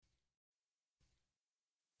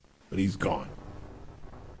but he's gone.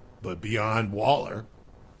 But beyond Waller,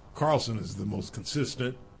 Carlson is the most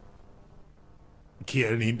consistent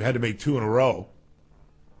kid, and he had to make 2 in a row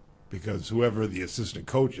because whoever the assistant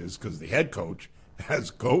coach is, because the head coach has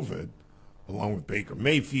COVID, along with Baker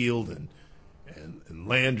Mayfield and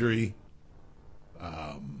Landry.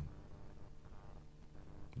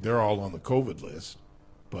 They're all on the COVID list,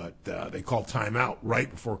 but they called timeout right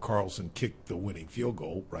before Carlson kicked the winning field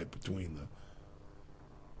goal right between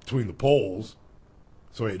the poles.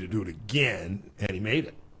 So he had to do it again, and he made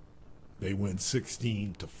it. They win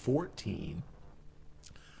 16-14.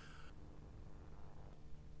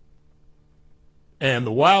 And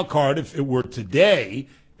the wild card, if it were today,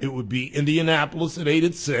 it would be Indianapolis at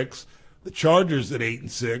 8-6, the Chargers at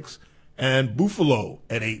 8-6, and Buffalo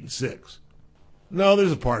at 8-6. No,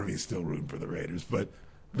 there's a part of me still rooting for the Raiders, but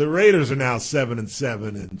the Raiders are now 7-7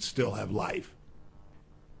 and still have life.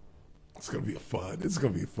 It's going to be fun. It's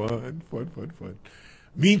going to be fun.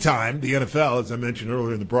 Meantime, the NFL, as I mentioned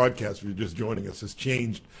earlier in the broadcast, if you're just joining us, has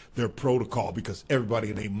changed their protocol because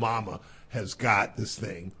everybody named Mama has got this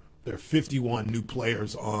thing. There are 51 new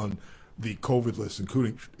players on the COVID list,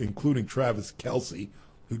 including Travis Kelce,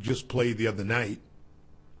 who just played the other night.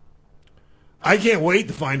 I can't wait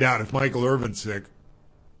to find out if Michael Irvin's sick,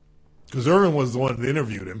 because Irvin was the one that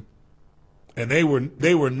interviewed him, and they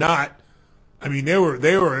were not. I mean,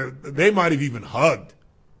 they might have even hugged,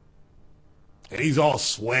 and he's all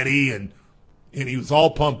sweaty and he was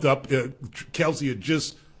all pumped up. Kelce had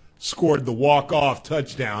just scored the walk-off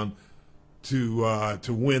touchdown to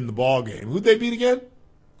win the ball game. Who'd they beat again?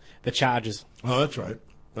 The Chargers. Oh, that's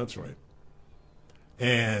right.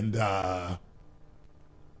 And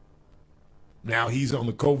now he's on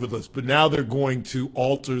the COVID list, but now they're going to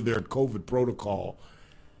alter their COVID protocol.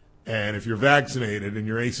 And if you're vaccinated and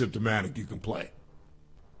you're asymptomatic, you can play.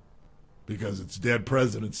 Because it's dead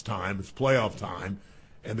president's time, it's playoff time,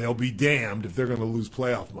 and they'll be damned if they're going to lose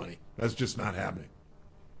playoff money. That's just not happening.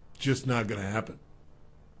 Just not going to happen.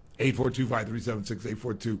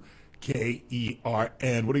 842-5376,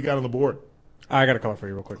 842-KERN. What do you got on the board? I got a call for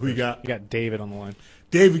you real quick. Who you got? You got David on the line.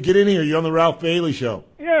 David, get in here. You're on the Ralph Bailey Show.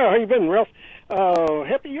 Yeah, how you been, Ralph?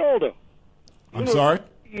 Happy Yalda. I'm sorry?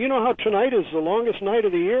 You know how tonight is the longest night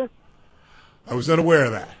of the year? I was unaware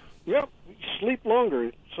of that. Yep, sleep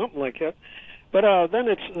longer, something like that. But then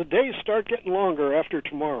the days start getting longer after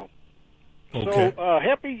tomorrow. Okay. So,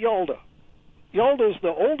 happy Yalda. Yalda is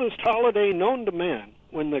the oldest holiday known to man,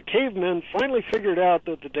 when the cavemen finally figured out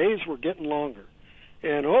that the days were getting longer.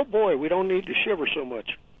 And, oh boy, we don't need to shiver so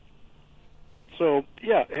much. So,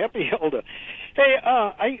 yeah, happy Yalda. Hey,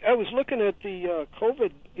 I was looking at the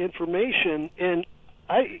COVID information, and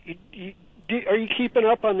are you keeping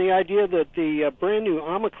up on the idea that the brand new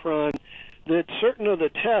Omicron, that certain of the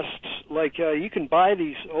tests, like you can buy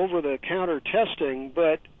these over-the-counter testing,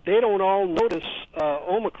 but they don't all notice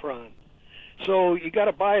Omicron. So you got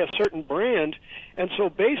to buy a certain brand, and so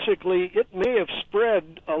basically it may have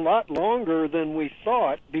spread a lot longer than we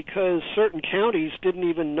thought because certain counties didn't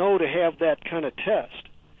even know to have that kind of test.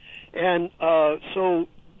 And so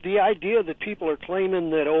the idea that people are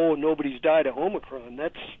claiming that, oh, nobody's died of Omicron,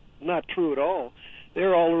 that's not true at all.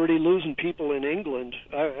 They're already losing people in England.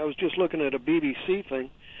 I was just looking at a BBC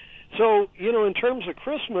thing. So, in terms of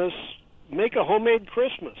Christmas, make a homemade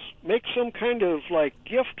Christmas. Make some kind of,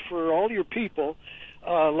 gift for all your people,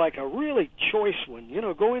 like a really choice one.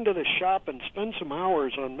 Go into the shop and spend some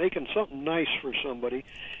hours on making something nice for somebody.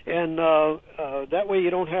 And that way you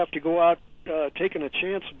don't have to go out taking a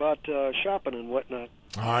chance about shopping and whatnot.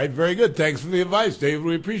 All right, very good. Thanks for the advice, David.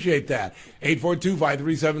 We appreciate that.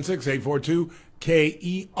 842-5376,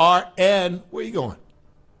 842-KERN. Where are you going?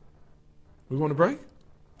 We going to break?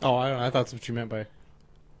 Oh, I that's what you meant by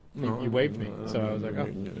you waved me. So I was like, oh.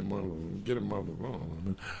 Get him on the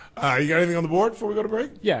phone. You got anything on the board before we go to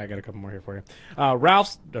break? Yeah, I got a couple more here for you.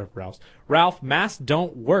 Ralph, masks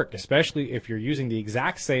don't work, especially if you're using the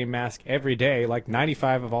exact same mask every day, like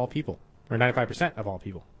 95% of all people.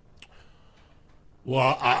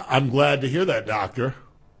 Well, I'm glad to hear that, doctor,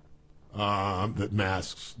 that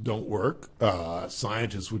masks don't work.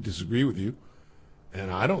 Scientists would disagree with you,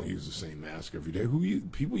 and I don't use the same mask every day.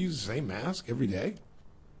 People use the same mask every day?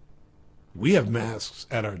 We have masks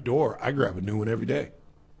at our door. I grab a new one every day.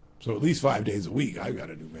 So at least 5 days a week, I've got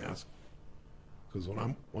a new mask. Because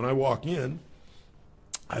when I walk in,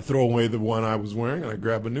 I throw away the one I was wearing and I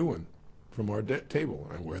grab a new one from our table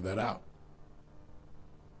and I wear that out.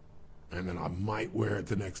 And then I might wear it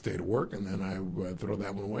the next day to work, and then I throw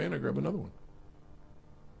that one away and I grab another one.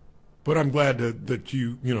 But I'm glad that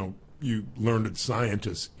you learned that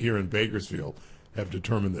scientists here in Bakersfield have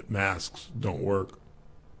determined that masks don't work.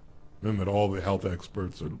 and that all the health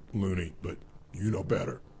experts are loony, but you know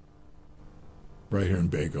better. Right here in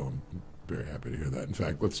Baco, I'm very happy to hear that. In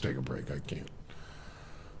fact, let's take a break. I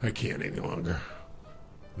can't any longer.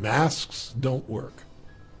 Masks don't work.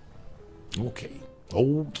 Okay.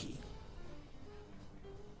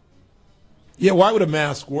 Yeah, why would a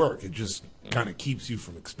mask work? It just kind of keeps you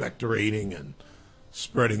from expectorating and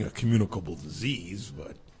spreading a communicable disease,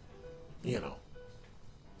 but, you know.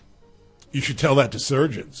 You should tell that to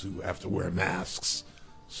surgeons who have to wear masks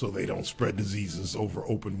so they don't spread diseases over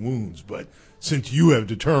open wounds. But since you have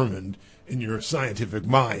determined in your scientific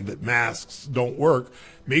mind that masks don't work,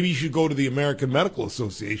 maybe you should go to the American Medical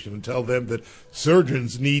Association and tell them that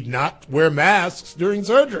surgeons need not wear masks during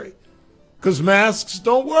surgery because masks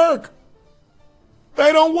don't work.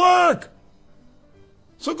 They don't work.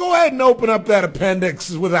 So go ahead and open up that appendix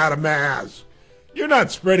without a mask. You're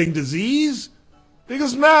not spreading disease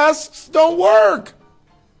because masks don't work.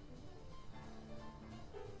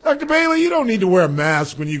 Dr. Bailey, you don't need to wear a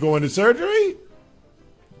mask when you go into surgery.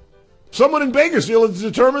 Someone in Bakersfield has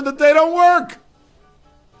determined that they don't work.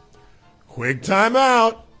 Quick time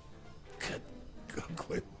out.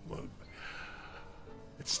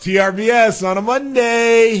 It's TRBS on a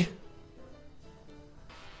Monday.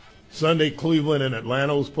 Sunday, Cleveland and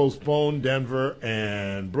Atlanta was postponed. Denver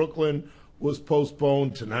and Brooklyn was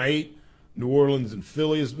postponed tonight. New Orleans and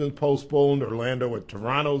Philly has been postponed. Orlando and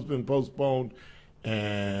Toronto has been postponed.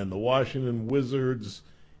 And the Washington Wizards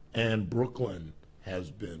and Brooklyn has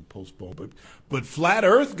been postponed. But Flat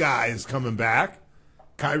Earth guy is coming back.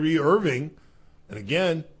 Kyrie Irving. And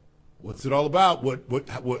again, what's it all about?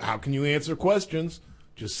 How can you answer questions?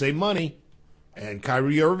 Just say money. And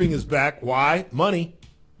Kyrie Irving is back. Why? Money.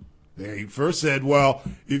 They first said, well,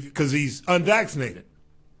 because he's unvaccinated.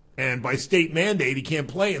 And by state mandate, he can't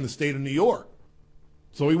play in the state of New York.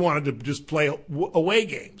 So he wanted to just play away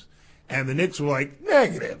games. And the Knicks were like,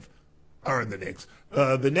 negative. Or the Knicks.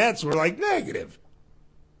 The Nets were like, negative.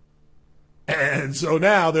 And so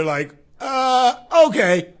now they're like,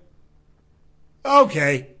 okay.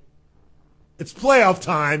 Okay. It's playoff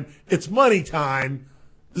time. It's money time.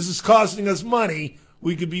 This is costing us money.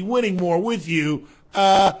 We could be winning more with you.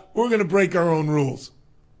 We're going to break our own rules.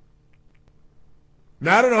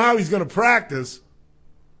 Now, I don't know how he's going to practice.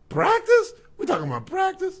 Practice? We're talking about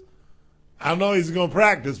practice? I don't know how he's going to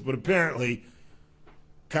practice, but apparently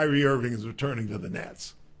Kyrie Irving is returning to the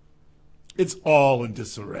Nets. It's all in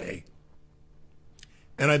disarray.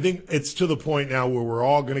 And I think it's to the point now where we're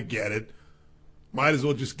all going to get it. Might as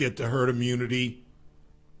well just get to herd immunity.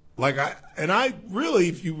 I really,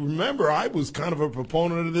 if you remember, I was kind of a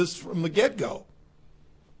proponent of this from the get-go.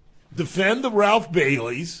 Defend the Ralph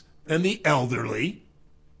Baileys and the elderly,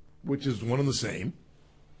 which is one and the same,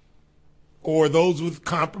 or those with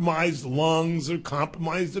compromised lungs or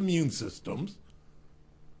compromised immune systems,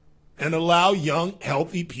 and allow young,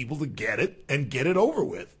 healthy people to get it and get it over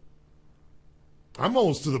with. I'm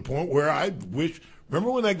almost to the point where I wish,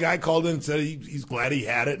 remember when that guy called in and said he's glad he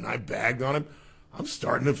had it and I bagged on him? I'm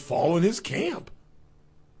starting to fall in his camp.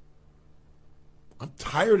 I'm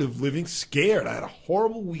tired of living scared. I had a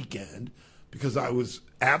horrible weekend because I was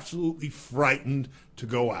absolutely frightened to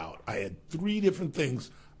go out. I had 3 different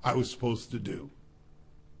things I was supposed to do.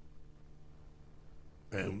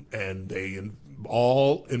 And they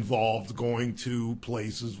all involved going to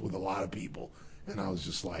places with a lot of people. And I was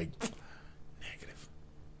just like, negative.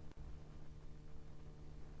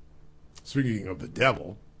 Speaking of the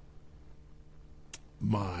devil,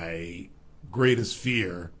 my greatest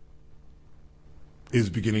fear is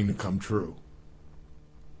beginning to come true.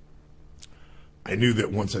 I knew that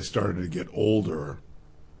once I started to get older,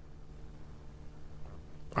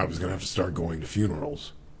 I was going to have to start going to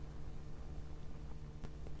funerals.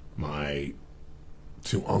 My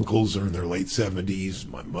 2 uncles are in their late 70s.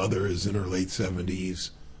 My mother is in her late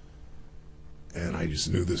 70s. And I just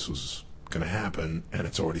knew this was going to happen, and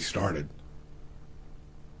it's already started.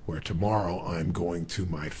 Where tomorrow I'm going to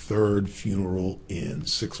my 3rd funeral in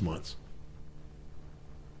 6 months.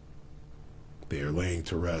 They are laying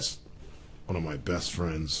to rest one of my best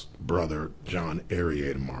friend's brother, John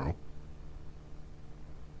Arier, tomorrow.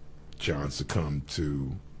 John succumbed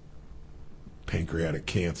to pancreatic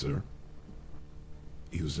cancer.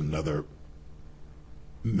 He was another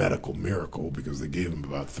medical miracle because they gave him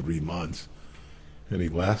about 3 months, and he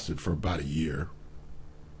lasted for about a year.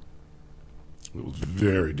 It was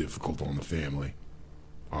very difficult on the family,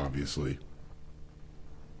 obviously.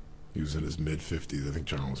 He was in his mid-50s. I think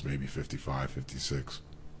John was maybe 55, 56.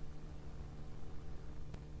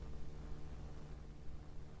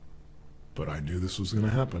 But I knew this was going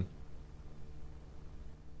to happen.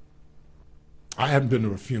 I haven't been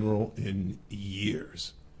to a funeral in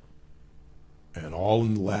years. And all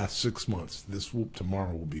in the last 6 months.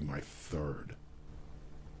 Tomorrow will be my third.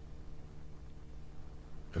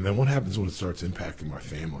 And then what happens when it starts impacting my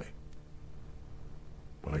family?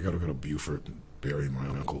 When I got to go to Beaufort and bury my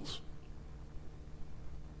uncles.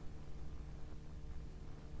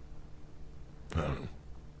 I don't know.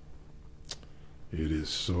 It is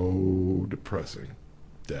so depressing.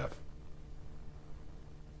 Death.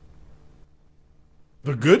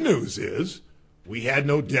 The good news is we had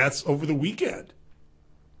no deaths over the weekend.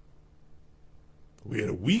 We had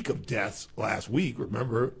a week of deaths last week.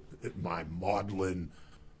 Remember, my maudlin,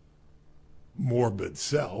 morbid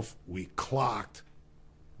self, we clocked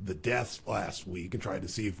the deaths last week and tried to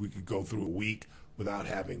see if we could go through a week without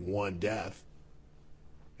having one death.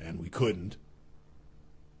 And we couldn't.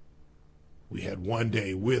 We had one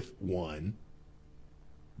day with one,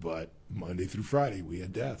 but Monday through Friday we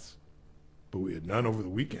had deaths. But we had none over the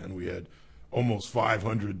weekend. We had almost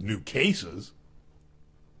 500 new cases,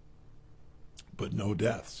 but no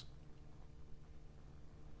deaths.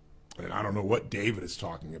 And I don't know what David is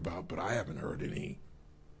talking about, but I haven't heard any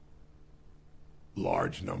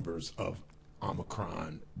large numbers of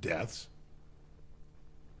Omicron deaths.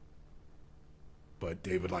 But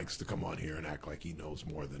David likes to come on here and act like he knows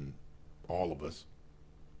more than all of us,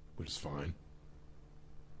 which is fine.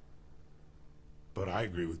 But I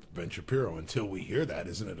agree with Ben Shapiro. Until we hear that,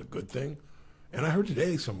 isn't it a good thing? And I heard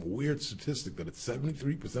today some weird statistic that it's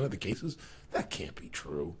 73% of the cases. That can't be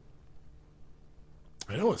true.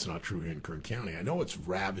 I know it's not true here in Kern County. I know it's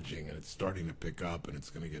ravaging and it's starting to pick up and it's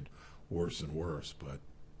going to get worse and worse. But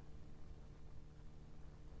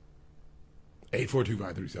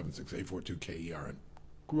 842-537-6842 KERN.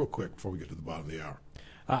 Real quick before we get to the bottom of the hour.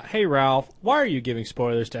 Hey, Ralph, why are you giving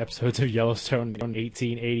spoilers to episodes of Yellowstone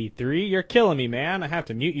 1883? You're killing me, man. I have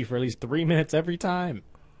to mute you for at least 3 minutes every time.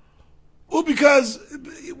 Well, because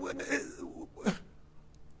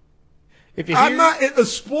if you I'm not. A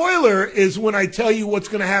spoiler is when I tell you what's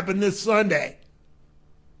going to happen this Sunday.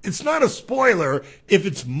 It's not a spoiler if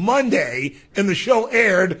it's Monday and the show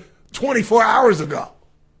aired 24 hours ago.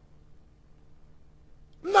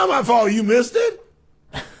 Not my fault you missed it.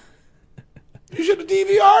 You should have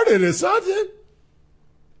DVR'd it or something.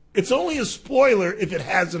 It's only a spoiler if it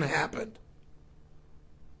hasn't happened.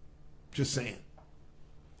 Just saying.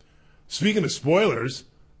 Speaking of spoilers,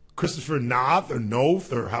 Christopher Noth or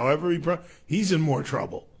Noth or however he's in more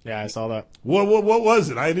trouble. Yeah, I saw that. What was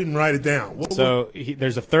it? I didn't write it down.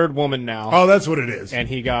 There's a third woman now. Oh, that's what it is. And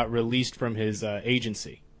he got released from his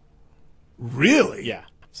agency. Really? Yeah.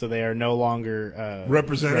 So they are no longer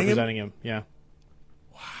representing him. Yeah.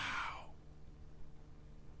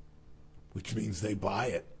 Which means they buy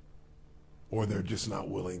it. Or they're just not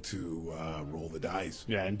willing to roll the dice.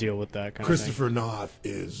 Yeah, and deal with that kind of thing. Christopher Noth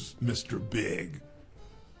is Mr. Big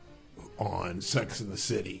on Sex and the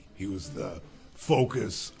City. He was the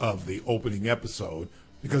focus of the opening episode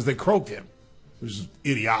because they croaked him, which is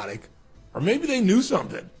idiotic. Or maybe they knew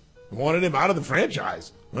something and wanted him out of the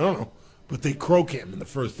franchise. I don't know. But they croak him in the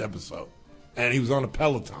first episode. And he was on a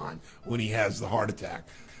Peloton when he has the heart attack.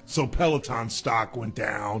 So Peloton stock went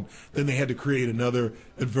down. Then they had to create another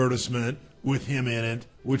advertisement with him in it,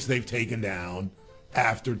 which they've taken down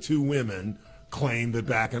after two women claimed that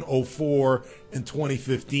back in 2004 and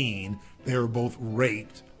 2015, they were both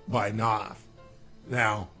raped by Noth.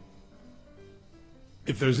 Now,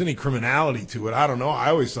 if there's any criminality to it, I don't know. I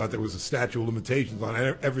always thought there was a statute of limitations on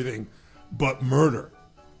everything but murder.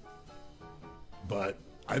 But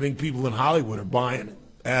I think people in Hollywood are buying it,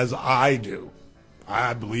 as I do.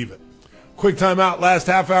 I believe it. Quick time out, last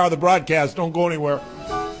half hour of the broadcast. Don't go anywhere.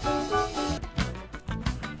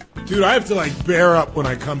 Dude, I have to bear up when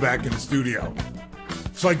I come back in the studio.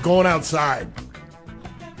 It's like going outside.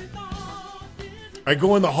 I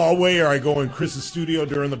go in the hallway or I go in Chris's studio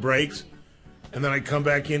during the breaks, and then I come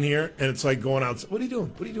back in here, and it's like going outside. What are you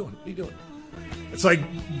doing? What are you doing? What are you doing? It's like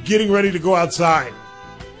getting ready to go outside.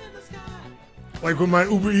 Like when my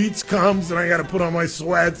Uber Eats comes and I got to put on my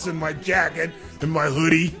sweats and my jacket and my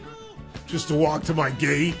hoodie just to walk to my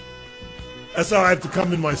gate. That's how I have to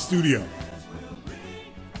come in my studio.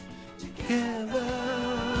 Together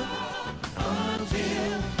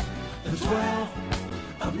until the 12th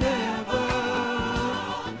of never,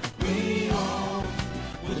 we all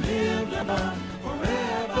will live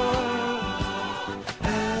forever.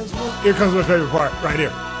 Here comes my favorite part, right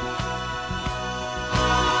here.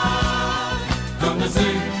 Come to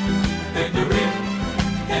sing victory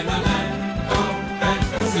in the land of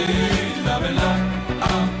fantasy, loving life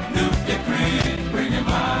of new decree, bring your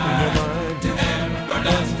mind to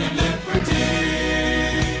everlasting liberty.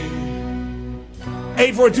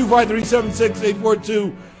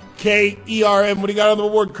 842-537-6842, KERN. What do you got on the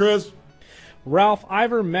board, Chris? Ralph,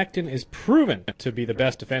 ivermectin is proven to be the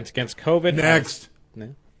best defense against COVID. Next.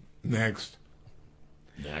 No. Next.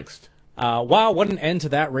 Wow, what an end to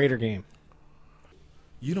that Raider game.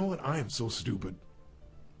 You know what? I am so stupid.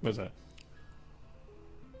 What's that?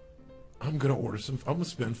 I'm going to order some. I'm going to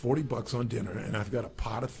spend $40 on dinner, and I've got a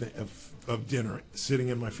pot of dinner sitting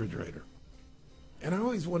in my refrigerator. And I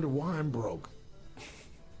always wonder why I'm broke.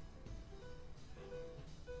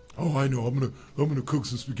 Oh, I know. I'm gonna cook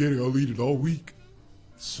some spaghetti. I'll eat it all week.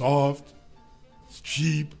 It's soft. It's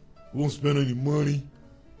cheap. Won't spend any money.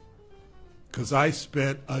 Because I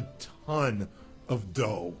spent a ton of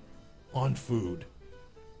dough on food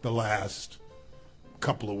the last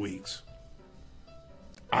couple of weeks.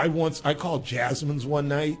 I called Jasmine's one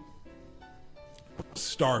night,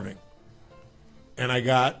 starving, and I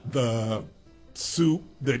got the soup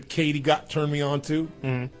that Katie turned me on to,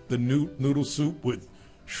 the noodle soup with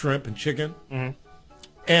shrimp and chicken, and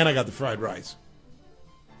I got the fried rice.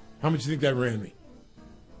 How much do you think that ran me?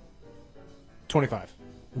 $25.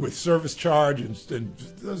 With service charge and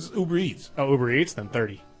Uber Eats. Oh, Uber Eats, then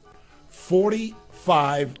 $30.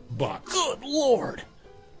 $45. Good Lord.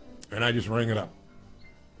 And I just rang it up.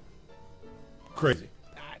 Crazy.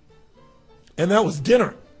 And that was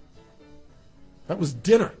dinner.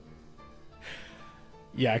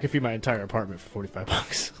 Yeah, I could feed my entire apartment for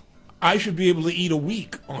 $45. I should be able to eat a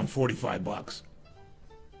week on $45.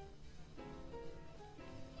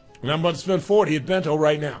 And I'm about to spend $40 at Bento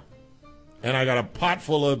right now. And I got a pot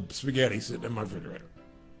full of spaghetti sitting in my refrigerator.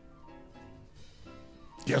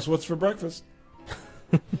 Guess what's for breakfast?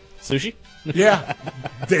 Sushi? Yeah,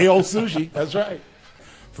 day-old sushi. That's right.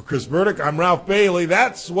 For Chris Burdick, I'm Ralph Bailey.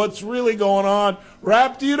 That's what's really going on.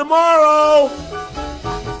 Wrap to you tomorrow.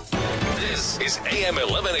 This is AM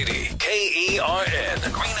 1180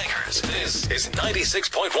 KERN. Green Acres. This is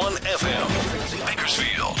 96.1 FM.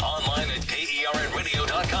 Bakersfield. Online at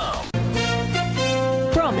KERNradio.com.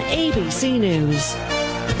 From ABC News,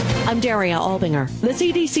 I'm Daria Albinger. The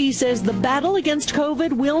CDC says the battle against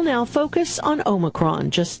COVID will now focus on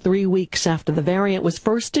Omicron. Just 3 weeks after the variant was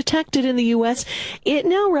first detected in the U.S., it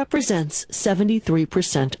now represents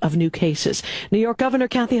 73% of new cases. New York Governor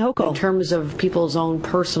Kathy Hochul. In terms of people's own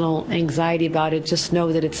personal anxiety about it, just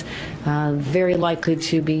know that it's very likely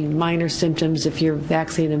to be minor symptoms if you're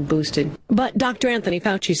vaccinated and boosted. But Dr. Anthony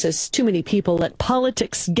Fauci says too many people let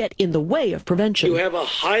politics get in the way of prevention. You have a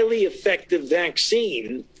highly effective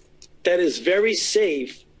vaccine that is very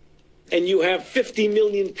safe, and you have 50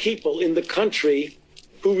 million people in the country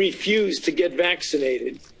who refuse to get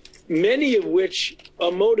vaccinated, many of which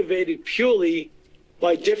are motivated purely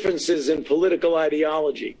by differences in political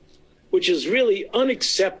ideology, which is really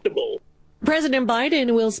unacceptable. President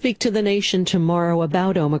Biden will speak to the nation tomorrow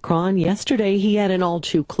about Omicron. Yesterday, he had an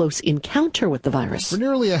all-too-close encounter with the virus. For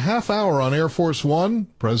nearly a half hour on Air Force One,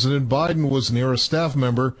 President Biden was near a staff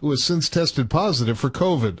member who has since tested positive for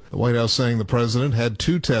COVID. The White House saying the president had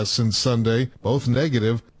 2 tests since Sunday, both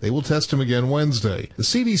negative. They will test him again Wednesday. The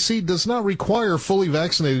CDC does not require fully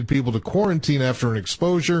vaccinated people to quarantine after an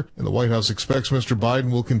exposure, and the White House expects Mr. Biden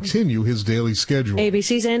will continue his daily schedule.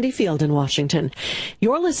 ABC's Andy Field in Washington.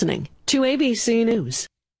 You're listening to ABC News.